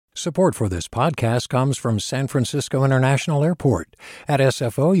Support for this podcast comes from San Francisco International Airport. At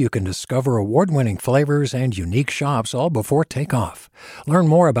SFO, you can discover award-winning flavors and unique shops all before takeoff. Learn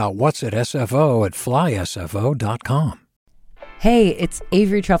more about what's at SFO at flysfo.com. Hey, it's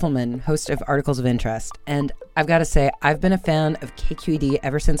Avery Trufelman, host of Articles of Interest, and I've got to say, I've been a fan of KQED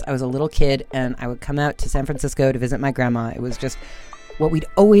ever since I was a little kid, and I would come out to San Francisco to visit my grandma. It was just what we'd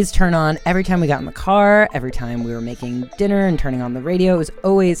always turn on every time we got in the car, every time we were making dinner and turning on the radio. It was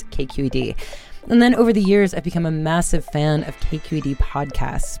always KQED. And then over the years, I've become a massive fan of KQED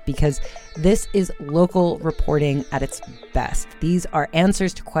podcasts because this is local reporting at its best. These are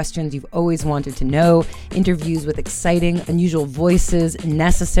answers to questions you've always wanted to know, interviews with exciting, unusual voices,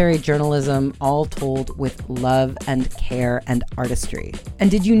 necessary journalism, all told with love and care and artistry. And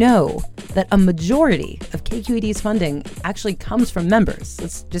did you know that a majority of KQED's funding actually comes from members?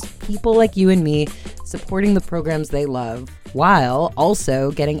 It's just people like you and me supporting the programs they love, while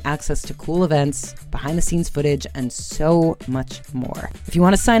also getting access to cool events, behind-the-scenes footage, and so much more. If you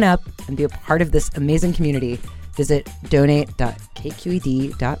want to sign up and be a part of this amazing community, visit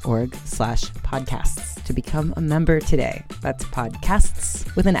donate.kqed.org/podcasts to become a member today. That's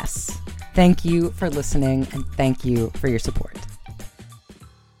podcasts with an S. Thank you for listening, and thank you for your support.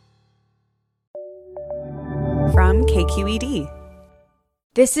 From KQED.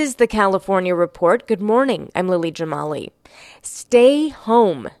 This is the California Report. Good morning. I'm Lily Jamali. Stay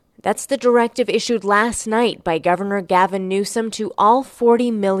home. That's the directive issued last night by Governor Gavin Newsom to all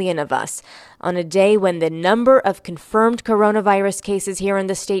 40 million of us on a day when the number of confirmed coronavirus cases here in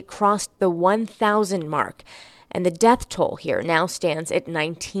the state crossed the 1,000 mark, and the death toll here now stands at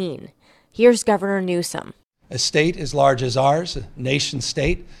 19. Here's Governor Newsom. A state as large as ours, a nation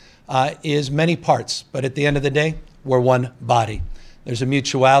state, is many parts, but at the end of the day, we're one body. There's a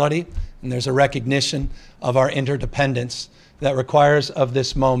mutuality and there's a recognition of our interdependence that requires of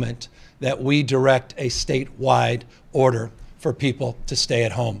this moment that we direct a statewide order for people to stay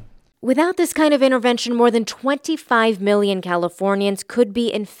at home. Without this kind of intervention, more than 25 million Californians could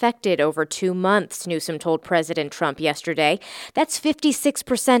be infected over 2 months, Newsom told President Trump yesterday. That's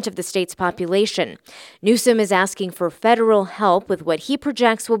 56% of the state's population. Newsom is asking for federal help with what he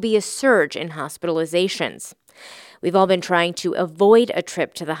projects will be a surge in hospitalizations. We've all been trying to avoid a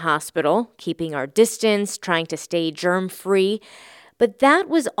trip to the hospital, keeping our distance, trying to stay germ-free. But that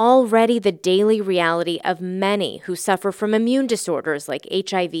was already the daily reality of many who suffer from immune disorders like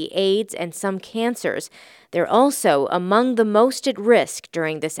HIV/AIDS and some cancers. They're also among the most at risk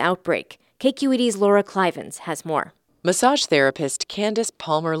during this outbreak. KQED's Laura Klivans has more. Massage therapist Candace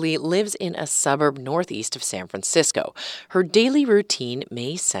Palmerly lives in a suburb northeast of San Francisco. Her daily routine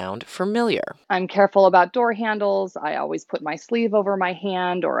may sound familiar. I'm careful about door handles. I always put my sleeve over my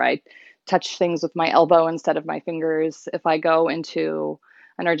hand, or I touch things with my elbow instead of my fingers. If I go into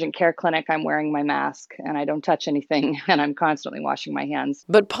an urgent care clinic, I'm wearing my mask and I don't touch anything, and I'm constantly washing my hands.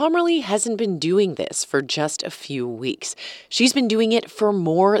 But Palmerly hasn't been doing this for just a few weeks. She's been doing it for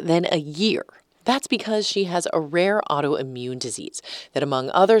more than a year. That's because she has a rare autoimmune disease that,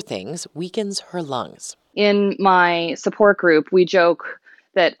 among other things, weakens her lungs. In my support group, we joke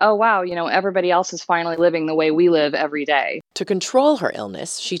that, oh, wow, everybody else is finally living the way we live every day. To control her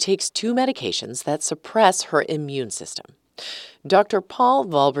illness, she takes 2 medications that suppress her immune system. Dr. Paul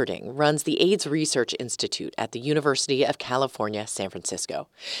Valberding runs the AIDS Research Institute at the University of California, San Francisco.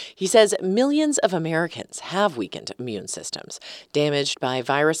 He says millions of Americans have weakened immune systems, damaged by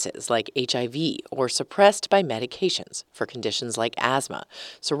viruses like HIV or suppressed by medications for conditions like asthma,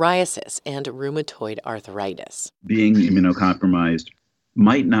 psoriasis, and rheumatoid arthritis. Being immunocompromised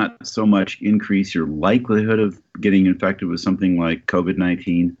might not so much increase your likelihood of getting infected with something like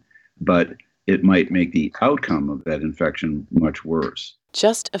COVID-19, but it might make the outcome of that infection much worse.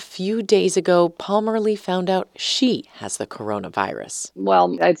 Just a few days ago, Palmerly found out she has the coronavirus.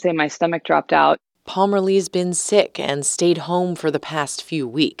 Well, I'd say my stomach dropped out. Palmerly's been sick and stayed home for the past few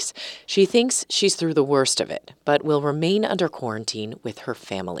weeks. She thinks she's through the worst of it, but will remain under quarantine with her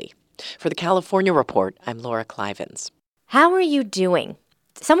family. For the California Report, I'm Laura Klivans. How are you doing?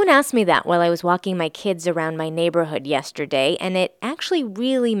 Someone asked me that while I was walking my kids around my neighborhood yesterday, and it actually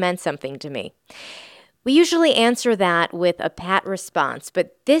really meant something to me. We usually answer that with a pat response,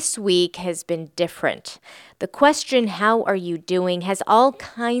 but this week has been different. The question, how are you doing, has all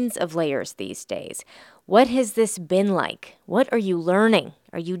kinds of layers these days. What has this been like? What are you learning?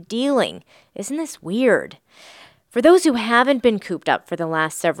 Are you dealing? Isn't this weird? For those who haven't been cooped up for the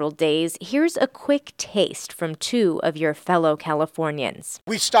last several days, here's a quick taste from 2 of your fellow Californians.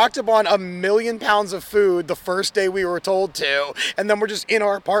 We stocked up on 1 million pounds of food the first day we were told to, and then we're just in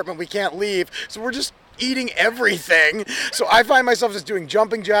our apartment. We can't leave, so we're just eating everything. So I find myself just doing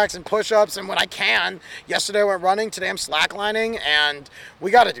jumping jacks and push-ups, and when I can, yesterday I went running, today I'm slacklining, and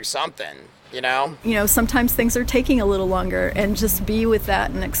we got to do something. You know, sometimes things are taking a little longer, and just be with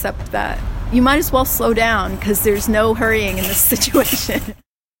that and accept that. You might as well slow down because there's no hurrying in this situation.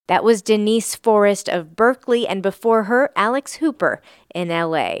 That was Denise Forrest of Berkeley, and before her, Alex Hooper in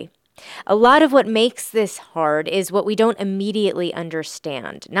LA. A lot of what makes this hard is what we don't immediately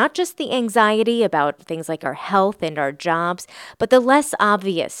understand. Not just the anxiety about things like our health and our jobs, but the less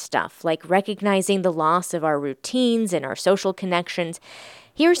obvious stuff, like recognizing the loss of our routines and our social connections.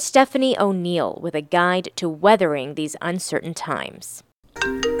 Here's Stephanie O'Neill with a guide to weathering these uncertain times.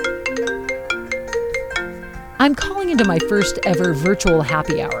 I'm calling into my first ever virtual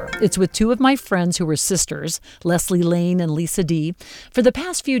happy hour. It's with two of my friends who are sisters, Leslie Lane and Lisa D. For the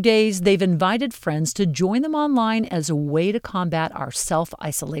past few days, they've invited friends to join them online as a way to combat our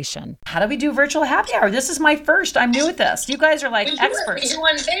self-isolation. How do we do virtual happy hour? This is my first. I'm new at this. You guys are like experts.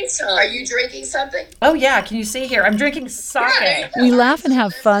 Are you drinking something? Oh, yeah. Can you see here? I'm drinking sake. We laugh and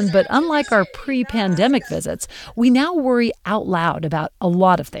have fun, but unlike our pre-pandemic visits, we now worry out loud about a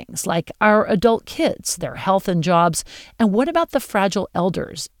lot of things, like our adult kids, their health and jobs, and what about the fragile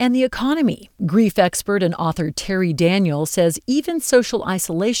elders and the economy? Grief expert and author Terry Daniel says even social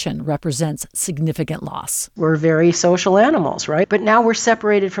isolation represents significant loss. We're very social animals, right? But now we're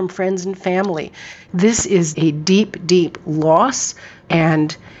separated from friends and family. This is a deep, deep loss,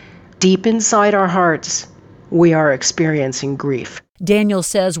 and deep inside our hearts, we are experiencing grief. Daniel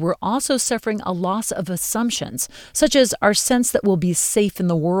says we're also suffering a loss of assumptions, such as our sense that we'll be safe in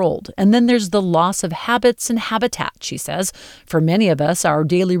the world. And then there's the loss of habits and habitat, she says. For many of us, our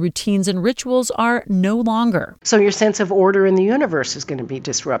daily routines and rituals are no longer. So your sense of order in the universe is going to be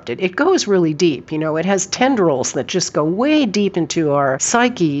disrupted. It goes really deep. It has tendrils that just go way deep into our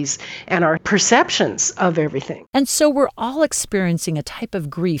psyches and our perceptions of everything. And so we're all experiencing a type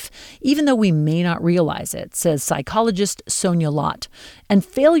of grief, even though we may not realize it, says psychologist Sonia Lott. And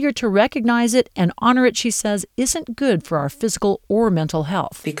failure to recognize it and honor it, she says, isn't good for our physical or mental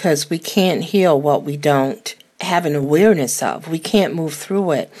health. Because we can't heal what we don't have an awareness of. We can't move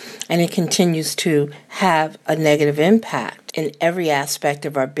through it. And it continues to have a negative impact in every aspect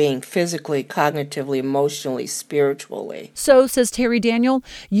of our being, physically, cognitively, emotionally, spiritually. So, says Terry Daniel,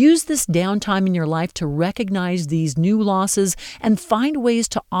 use this downtime in your life to recognize these new losses and find ways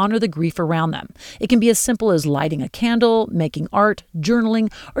to honor the grief around them. It can be as simple as lighting a candle, making art,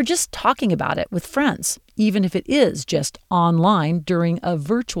 journaling, or just talking about it with friends, even if it is just online during a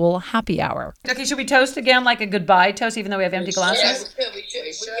virtual happy hour. Okay, should we toast again like a goodbye toast, even though we have empty glasses?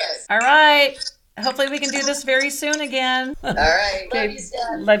 We should. All right. Hopefully we can do this very soon again. All right. Okay. Love you, Steph.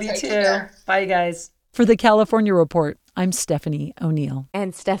 Love you too. Care. Bye, guys. For the California Report, I'm Stephanie O'Neill.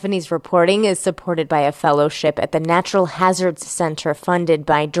 And Stephanie's reporting is supported by a fellowship at the Natural Hazards Center funded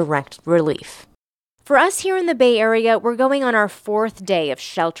by Direct Relief. For us here in the Bay Area, we're going on our 4th day of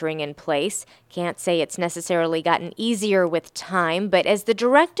sheltering in place. Can't say it's necessarily gotten easier with time, but as the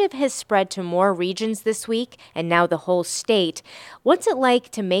directive has spread to more regions this week, and now the whole state, what's it like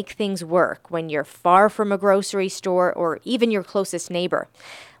to make things work when you're far from a grocery store or even your closest neighbor?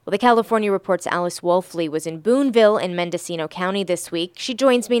 Well, the California Report's Alice Woelfle was in Boonville in Mendocino County this week. She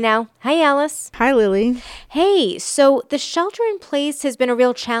joins me now. Hi, Alice. Hi, Lily. Hey, so the shelter in place has been a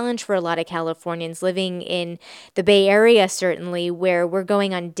real challenge for a lot of Californians living in the Bay Area, certainly, where we're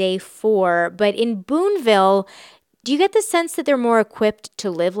going on day 4. But in Boonville, do you get the sense that they're more equipped to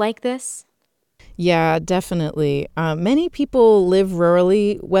live like this? Yeah, definitely. Many people live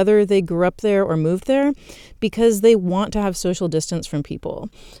rurally, whether they grew up there or moved there, because they want to have social distance from people.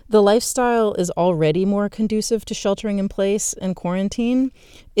 The lifestyle is already more conducive to sheltering in place and quarantine.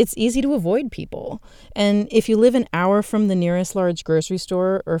 It's easy to avoid people. And if you live an hour from the nearest large grocery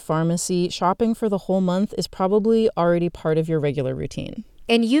store or pharmacy, shopping for the whole month is probably already part of your regular routine.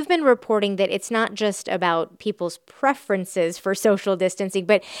 And you've been reporting that it's not just about people's preferences for social distancing,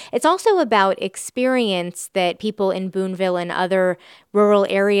 but it's also about experience that people in Boonville and other rural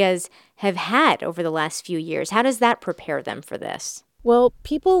areas have had over the last few years. How does that prepare them for this? Well,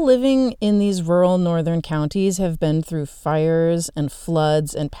 people living in these rural northern counties have been through fires and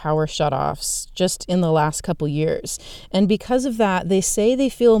floods and power shutoffs just in the last couple years. And because of that, they say they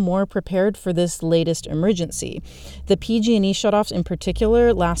feel more prepared for this latest emergency. The PG&E shutoffs in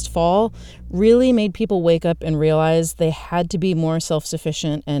particular last fall really made people wake up and realize they had to be more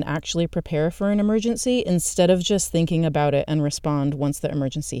self-sufficient and actually prepare for an emergency instead of just thinking about it and respond once the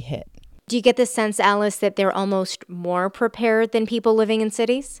emergency hit. Do you get the sense, Alice, that they're almost more prepared than people living in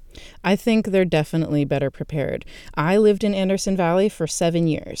cities? I think they're definitely better prepared. I lived in Anderson Valley for 7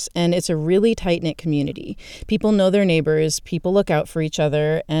 years, and it's a really tight-knit community. People know their neighbors, people look out for each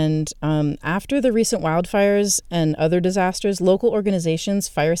other, and after the recent wildfires and other disasters, local organizations,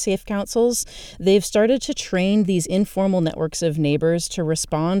 fire safe councils, they've started to train these informal networks of neighbors to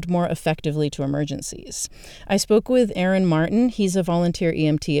respond more effectively to emergencies. I spoke with Aaron Martin. He's a volunteer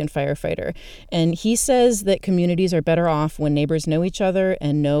EMT and firefighter, and he says that communities are better off when neighbors know each other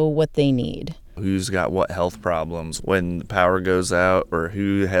and know what they need. Who's got what health problems when the power goes out, or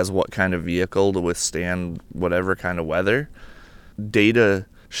who has what kind of vehicle to withstand whatever kind of weather. Data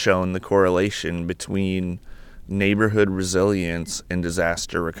shown the correlation between neighborhood resilience and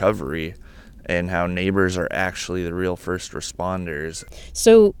disaster recovery, and how neighbors are actually the real first responders.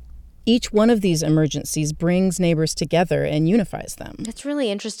 So each one of these emergencies brings neighbors together and unifies them. That's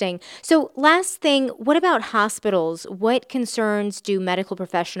really interesting. So last thing, what about hospitals? What concerns do medical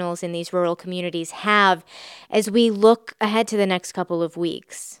professionals in these rural communities have as we look ahead to the next couple of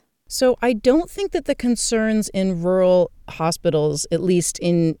weeks? So I don't think that the concerns in rural hospitals, at least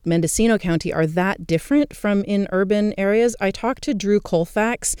in Mendocino County, are that different from in urban areas. I talked to Drew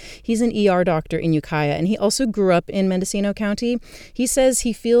Colfax. He's an ER doctor in Ukiah, and he also grew up in Mendocino County. He says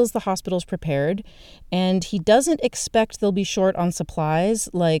he feels the hospital's prepared, and he doesn't expect they'll be short on supplies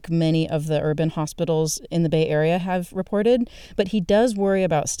like many of the urban hospitals in the Bay Area have reported, but he does worry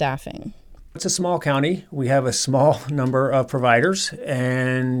about staffing. It's a small county. We have a small number of providers,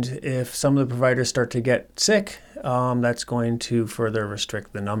 and if some of the providers start to get sick, that's going to further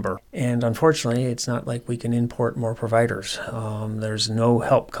restrict the number. And unfortunately, it's not like we can import more providers. There's no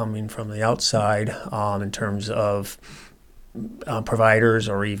help coming from the outside in terms of providers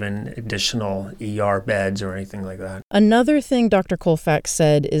or even additional ER beds or anything like that. Another thing Dr. Colfax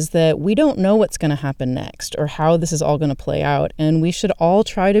said is that we don't know what's going to happen next or how this is all going to play out, and we should all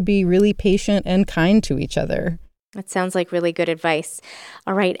try to be really patient and kind to each other. That sounds like really good advice.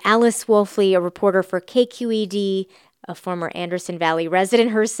 All right, Alice Woelfle, a reporter for KQED, a former Anderson Valley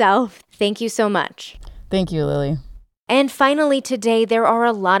resident herself. Thank you so much. Thank you, Lily. And finally today, there are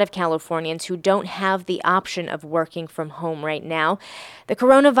a lot of Californians who don't have the option of working from home right now. The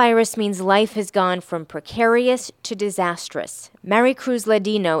coronavirus means life has gone from precarious to disastrous. Mary Cruz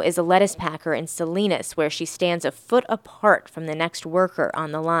Ledino is a lettuce packer in Salinas, where she stands a foot apart from the next worker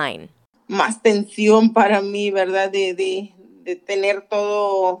on the line. Más tensión para mí, ¿verdad? De tener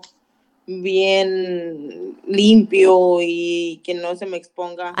todo bien limpio y que no se me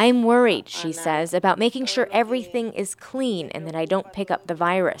exponga. I'm worried, she says, about making sure everything is clean and that I don't pick up the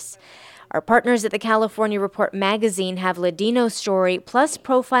virus. Our partners at the California Report magazine have Ledino's story, plus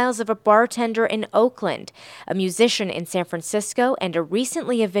profiles of a bartender in Oakland, a musician in San Francisco, and a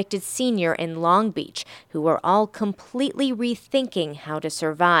recently evicted senior in Long Beach, who are all completely rethinking how to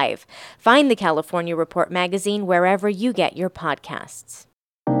survive. Find the California Report magazine wherever you get your podcasts.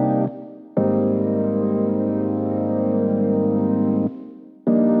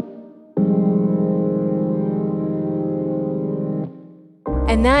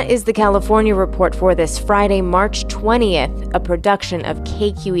 And that is the California Report for this Friday, March 20th, a production of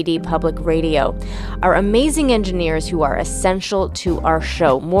KQED Public Radio. Our amazing engineers who are essential to our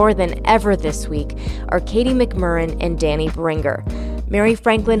show more than ever this week are Katie McMurrin and Danny Bringer. Mary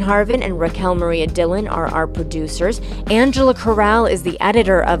Franklin Harvin and Raquel Maria Dillon are our producers. Angela Corral is the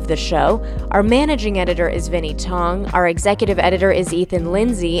editor of the show. Our managing editor is Vinnie Tong. Our executive editor is Ethan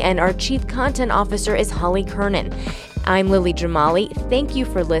Lindsay. And our chief content officer is Holly Kernan. I'm Lily Jamali. Thank you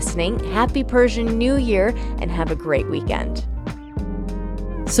for listening. Happy Persian New Year, and have a great weekend.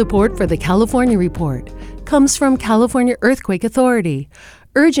 Support for the California Report comes from California Earthquake Authority,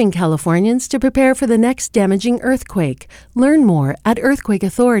 urging Californians to prepare for the next damaging earthquake. Learn more at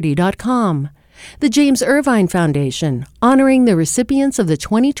earthquakeauthority.com. The James Irvine Foundation, honoring the recipients of the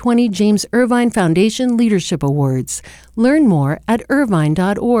 2020 James Irvine Foundation Leadership Awards. Learn more at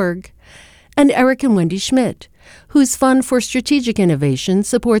irvine.org. And Eric and Wendy Schmidt, whose Fund for Strategic Innovation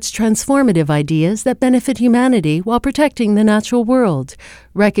supports transformative ideas that benefit humanity while protecting the natural world,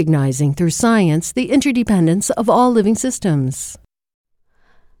 recognizing through science the interdependence of all living systems.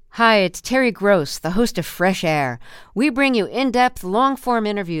 Hi, it's Terry Gross, the host of Fresh Air. We bring you in-depth, long-form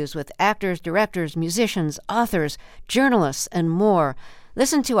interviews with actors, directors, musicians, authors, journalists, and more.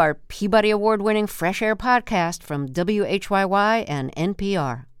 Listen to our Peabody Award-winning Fresh Air podcast from WHYY and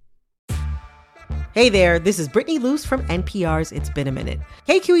NPR. Hey there, this is Brittany Luce from NPR's It's Been a Minute.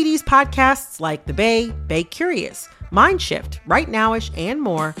 KQED's podcasts like The Bay Curious, Mind Shift, Right Nowish, and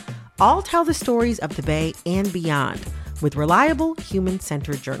more all tell the stories of the Bay and beyond with reliable,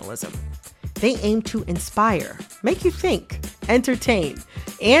 human-centered journalism. They aim to inspire, make you think, entertain,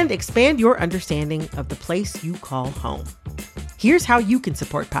 and expand your understanding of the place you call home. Here's how you can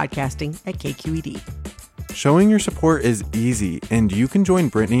support podcasting at KQED. Showing your support is easy, and you can join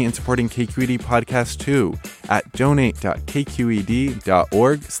Brittany in supporting KQED Podcast too at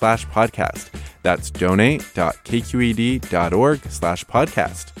donate.kqed.org/podcast. That's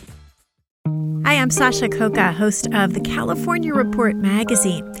donate.kqed.org/podcast. Hi, I'm Sasha Coca, host of the California Report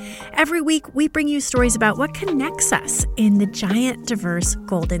magazine. Every week, we bring you stories about what connects us in the giant, diverse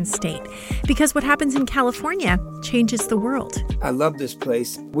Golden State. Because what happens in California changes the world. I love this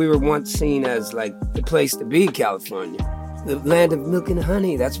place. We were once seen as like the place to be, California. The land of milk and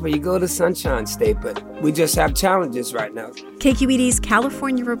honey. That's where you go to Sunshine State, but we just have challenges right now. KQED's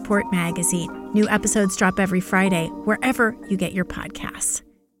California Report magazine. New episodes drop every Friday, wherever you get your podcasts.